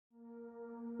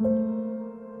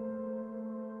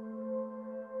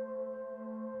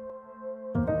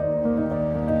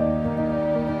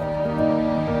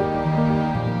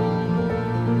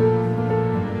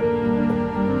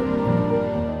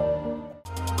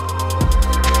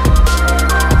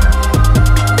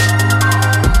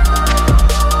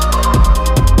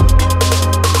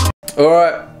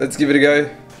Alright, let's give it a go.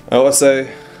 I also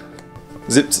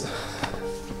zipped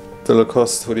the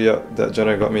Lacoste hoodie up that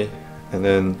Jono got me, and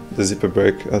then the zipper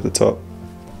broke at the top.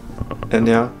 And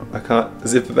now I can't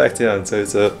zip it back down, so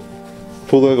it's a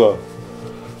pullover.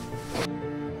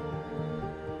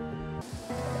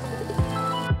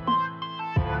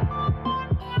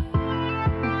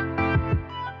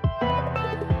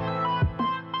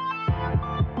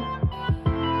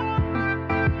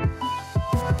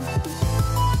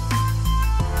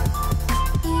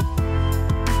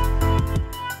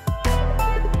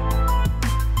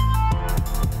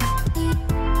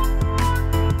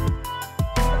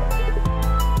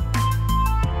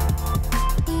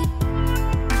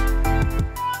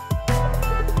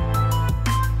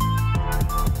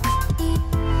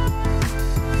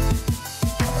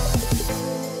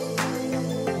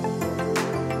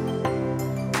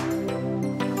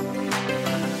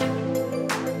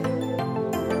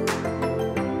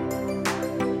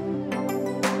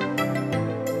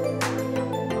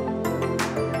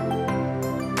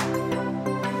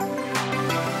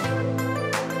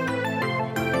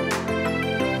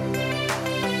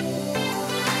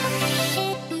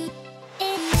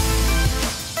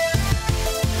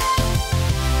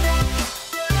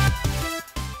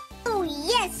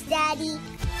 Daddy.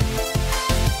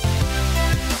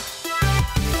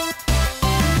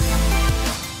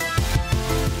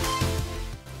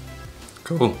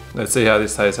 Cool, let's see how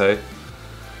this tastes, hey?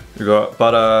 We've got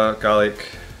butter, garlic,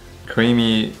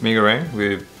 creamy MIGORENG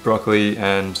with broccoli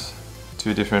and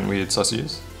 2 different weird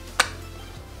sausages.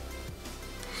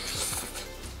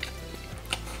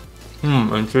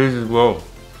 And cheese as well.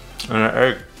 And an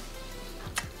egg.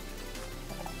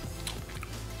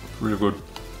 Really good.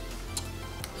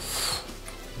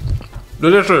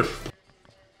 Delicious!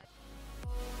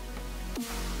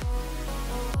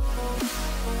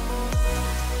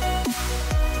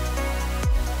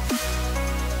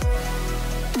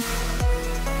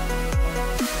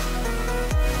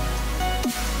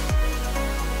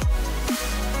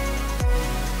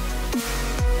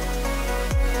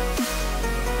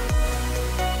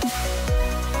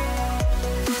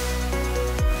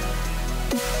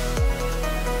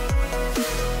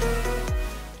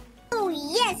 Oh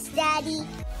yes, Daddy.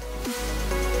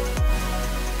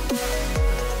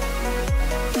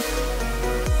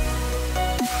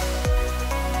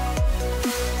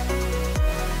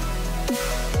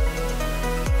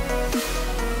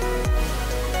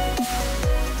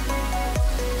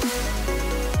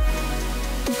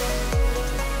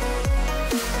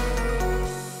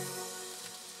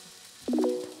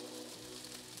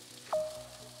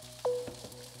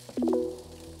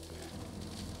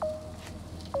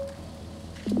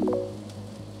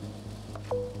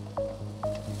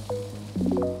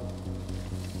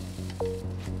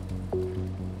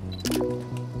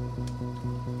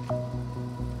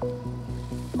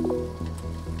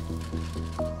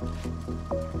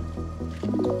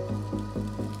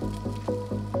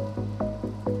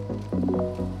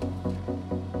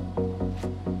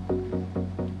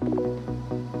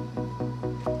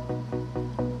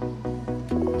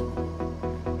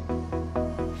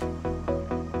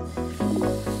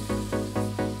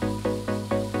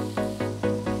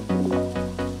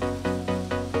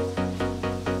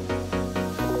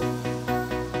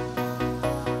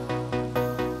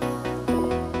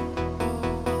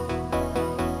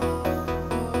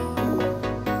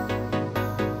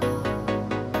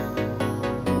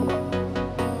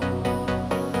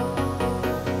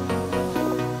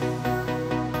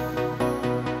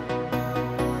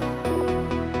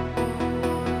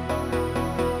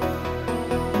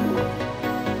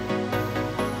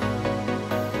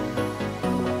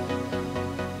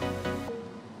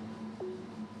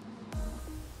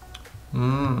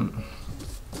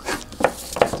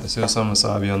 There's still some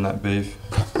wasabi on that beef.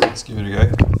 Let's give it a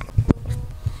go.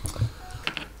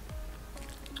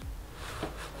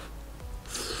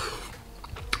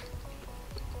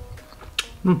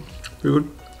 Pretty good.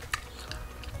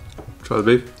 Try the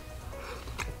beef.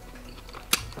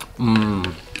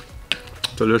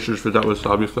 Delicious with that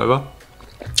wasabi flavour.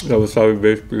 That wasabi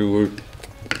beef, pretty good.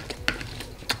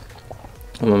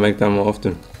 I'm gonna make that more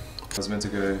often. I was meant to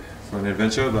go for an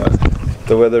adventure, but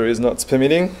the weather is not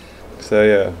permitting. So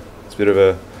yeah, it's a bit of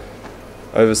a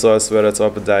oversized sweater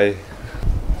type of day.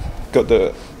 Got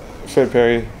the Fred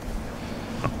Perry.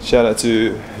 Shout out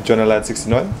to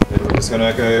JohnLad69. We're just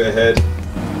gonna go ahead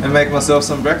and make myself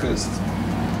some breakfast.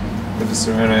 We're just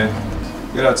gonna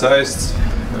get our toast.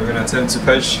 We're gonna attempt to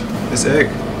poach this egg.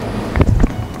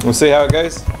 We'll see how it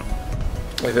goes.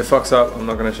 If it fucks up, I'm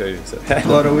not gonna show you. So. A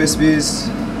lot of wispies.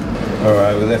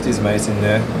 Alright, we left his mates in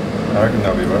there. I reckon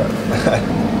they'll be right.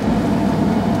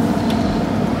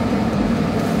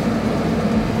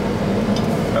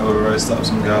 roast up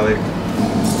some garlic.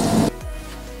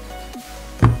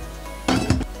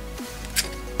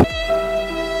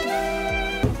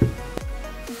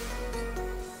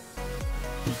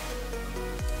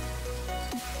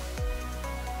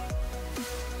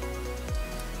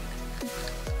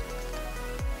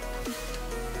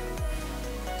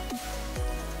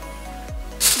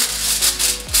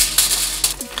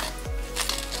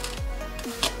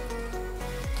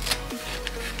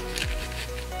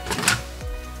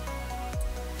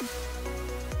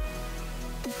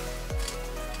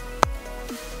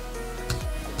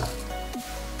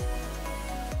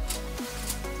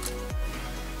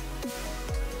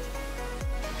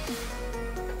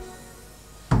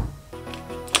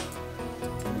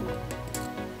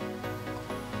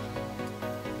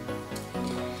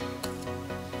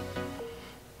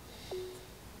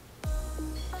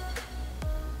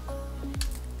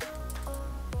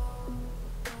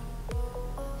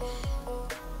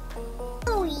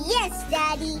 Oh, yes,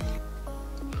 Daddy.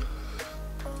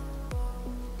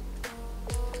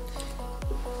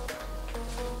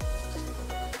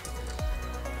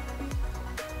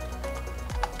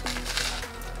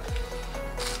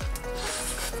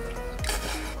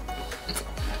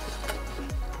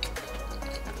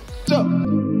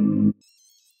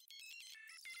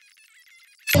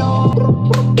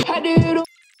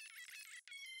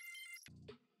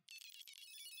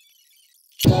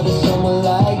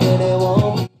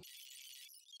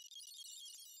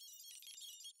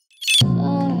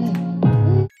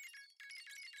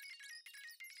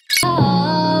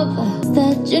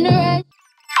 The generation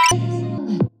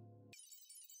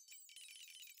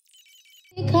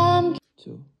come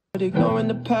ignoring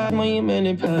the past when you meant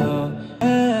it pale.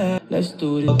 Let's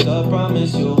do this. I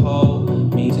promise you'll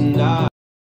hold me tonight.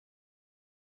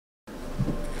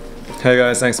 Hey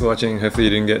guys, thanks for watching. Hopefully you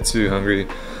didn't get too hungry.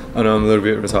 I know I'm a little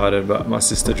bit retarded, but my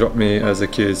sister dropped me as a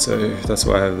kid, so that's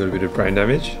why I have a little bit of brain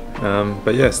damage.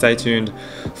 But yeah, stay tuned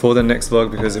for the next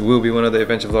vlog because it will be one of the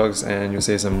adventure vlogs and you'll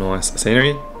see some nice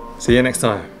scenery. See you next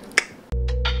time.